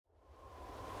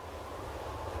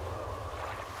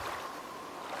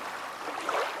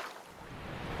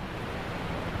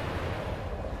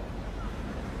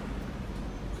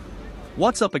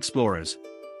What's up, explorers?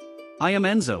 I am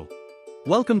Enzo.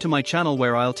 Welcome to my channel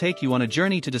where I'll take you on a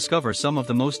journey to discover some of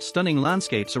the most stunning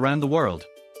landscapes around the world.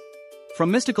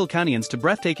 From mystical canyons to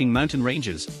breathtaking mountain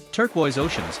ranges, turquoise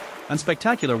oceans, and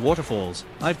spectacular waterfalls,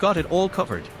 I've got it all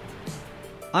covered.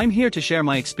 I'm here to share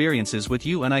my experiences with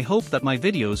you, and I hope that my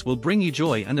videos will bring you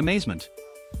joy and amazement.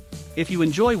 If you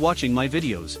enjoy watching my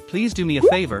videos, please do me a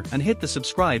favor and hit the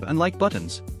subscribe and like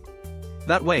buttons.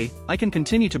 That way, I can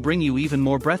continue to bring you even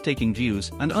more breathtaking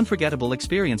views and unforgettable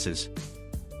experiences.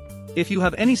 If you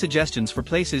have any suggestions for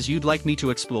places you'd like me to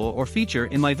explore or feature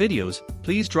in my videos,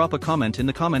 please drop a comment in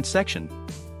the comments section.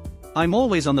 I'm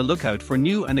always on the lookout for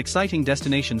new and exciting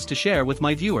destinations to share with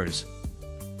my viewers.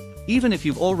 Even if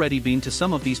you've already been to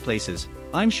some of these places,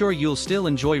 I'm sure you'll still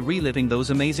enjoy reliving those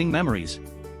amazing memories.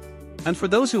 And for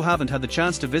those who haven't had the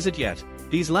chance to visit yet,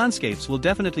 these landscapes will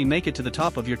definitely make it to the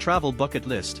top of your travel bucket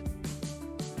list.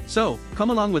 So,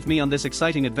 come along with me on this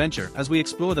exciting adventure as we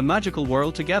explore the magical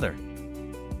world together.